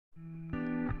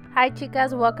Hi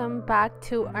chicas, welcome back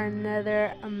to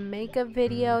another makeup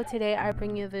video. Today I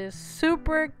bring you this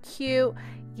super cute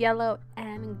yellow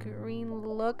and green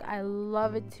look. I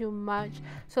love it too much.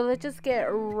 So let's just get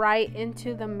right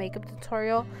into the makeup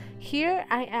tutorial. Here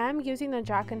I am using the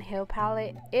Jaclyn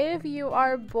palette. If you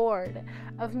are bored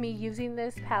of me using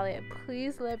this palette,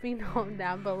 please let me know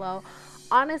down below.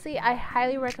 Honestly, I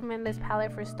highly recommend this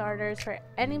palette for starters. For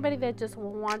anybody that just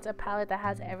wants a palette that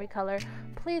has every color,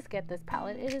 please get this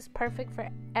palette. It is perfect for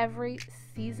every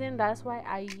season. That's why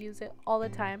I use it all the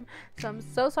time. So I'm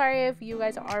so sorry if you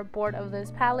guys are bored of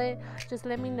this palette. Just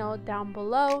let me know down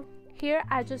below. Here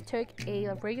I just took a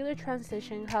regular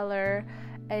transition color.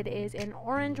 It is an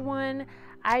orange one.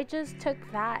 I just took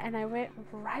that and I went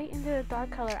right into the dark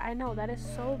color. I know that is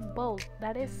so bold.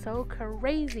 That is so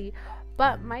crazy.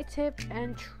 But my tip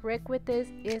and trick with this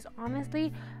is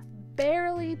honestly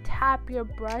barely tap your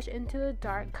brush into the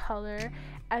dark color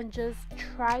and just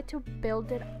try to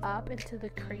build it up into the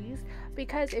crease,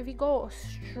 because if you go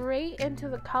straight into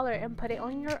the color and put it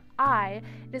on your eye,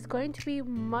 it is going to be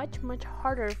much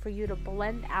harder for you to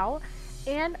blend out.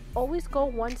 And always go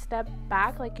one step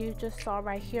back, like you just saw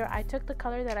right here. I took the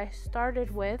color that I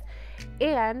started with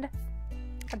and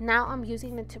now I'm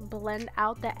using it to blend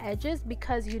out the edges,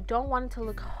 because you don't want it to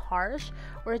look harsh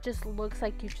where it just looks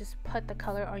like you just put the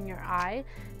color on your eye.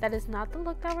 That is not the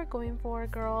look that we're going for,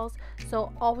 girls.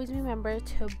 So always remember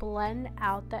to blend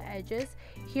out the edges.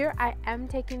 Here I am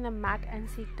taking the MAC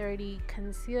NC30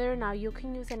 concealer. Now you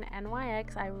can use an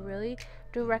NYX. I really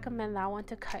do recommend that one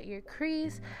to cut your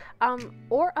crease,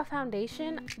 or a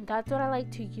foundation. That's what I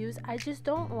like to use. I just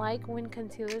don't like when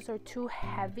concealers are too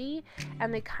heavy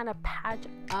and they kind of patch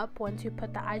up once you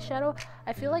put the eyeshadow.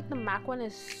 I feel like the MAC one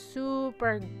is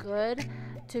super good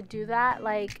to do that.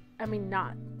 Like, I mean,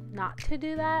 not to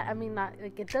do that. I mean, not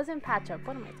like it doesn't patch up.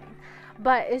 What am I saying?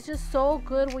 But it's just so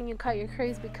good when you cut your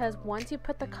crease, because once you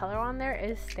put the color on there,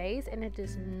 it stays and it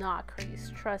does not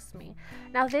crease, trust me.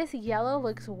 Now this yellow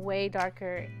looks way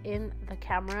darker in the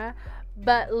camera,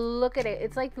 but look at it.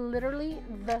 It's like literally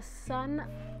the sun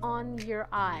on your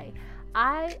eye.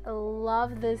 I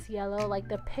love this yellow. Like,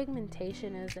 the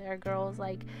pigmentation is there, girls.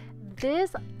 Like,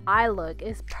 this eye look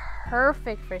is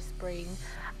perfect for spring.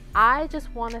 I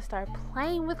just want to start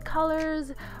playing with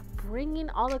colors, bringing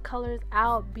all the colors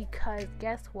out, because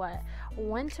guess what?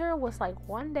 Winter was like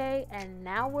one day and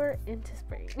now we're into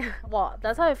spring. Well,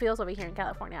 that's how it feels over here in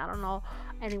California. I don't know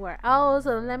anywhere else.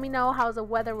 So let me know how's the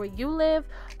weather where you live.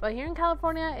 But here in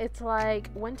California, it's like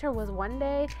winter was one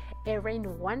day, it rained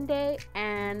one day,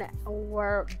 and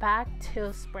we're back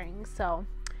to spring. So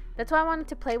that's why I wanted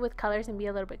to play with colors and be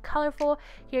a little bit colorful.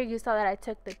 Here you saw that I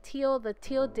took the teal. The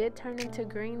teal did turn into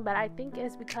green, but I think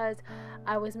it's because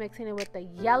I was mixing it with the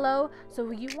yellow. So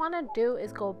what you want to do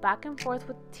is go back and forth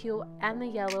with the teal and the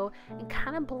yellow and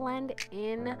kind of blend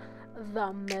in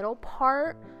the middle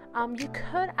part. You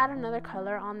could add another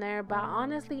color on there, but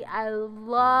honestly I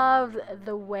love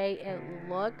the way it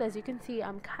looked. As you can see,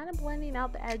 I'm kind of blending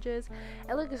out the edges.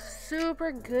 It looks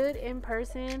super good in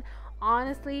person,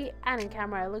 honestly, and in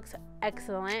camera it looks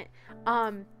excellent.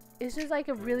 It's just like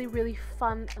a really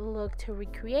fun look to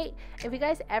recreate. If you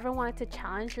guys ever wanted to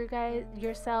challenge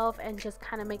yourself and just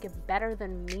kind of make it better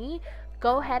than me,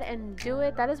 go ahead and do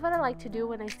it. That is what I like to do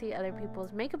when I see other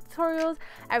people's makeup tutorials.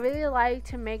 I really like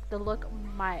to make the look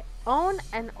my own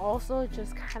and also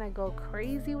just kind of go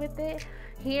crazy with it.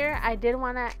 Here I did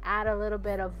want to add a little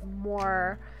bit of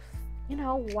more, you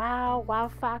know,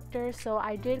 wow factor, so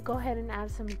I did go ahead and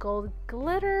add some gold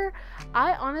glitter.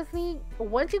 I honestly,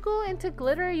 once you go into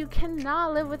glitter, you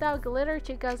cannot live without glitter,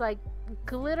 chicas. Like,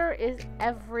 glitter is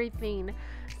everything.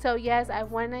 So yes, I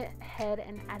went ahead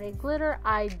and added glitter.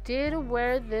 I did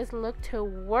wear this look to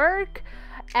work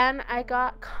and I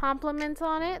got compliments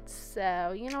on it,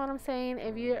 so you know what I'm saying.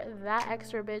 If you're that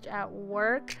extra bitch at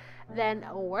work, then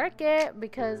work it,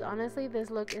 because honestly this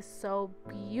look is so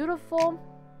beautiful.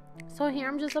 So here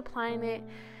I'm just applying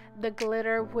the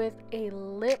glitter with a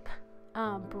lip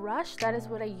brush. That is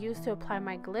what I use to apply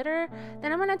my glitter.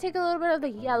 Then I'm going to take a little bit of the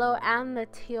yellow and the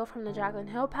teal from the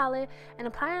Jaclyn palette and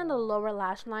apply it on the lower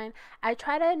lash line. I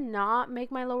try to not make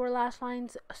my lower lash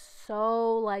lines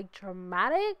so like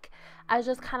dramatic. I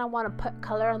just kind of want to put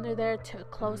color under there to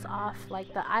close off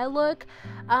like the eye look,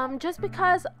 just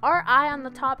because our eye on the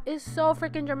top is so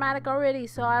freaking dramatic already,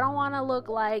 so I don't want to look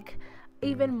like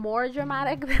even more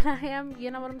dramatic than I am, you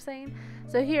know what I'm saying?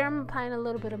 So here I'm applying a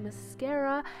little bit of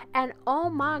mascara, and oh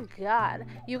my god,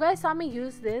 you guys saw me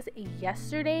use this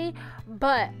yesterday,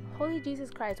 but holy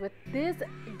Jesus Christ, with this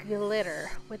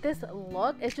glitter, with this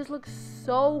look, it just looks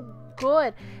so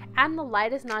good, and the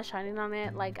light is not shining on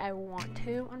it like I want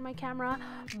to on my camera,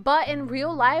 but in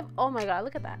real life, oh my god,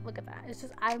 look at that, look at that. It's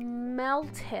just, I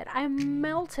melted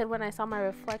when I saw my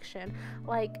reflection.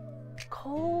 Like,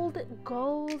 cold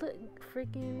gold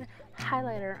freaking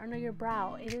highlighter under your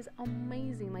brow. It is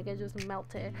amazing. Like, it just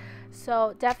melted.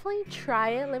 So definitely try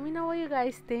it. Let me know what you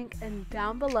guys think, and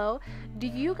down below, do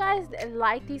you guys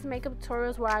like these makeup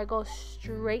tutorials where I go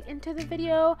straight into the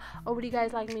video, or would you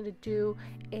guys like me to do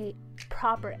a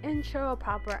proper intro, a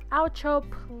proper outro?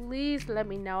 Please let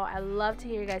me know. I love to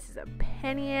hear you guys'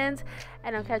 opinions,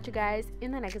 and I'll catch you guys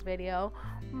in the next video.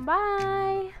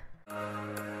 Bye.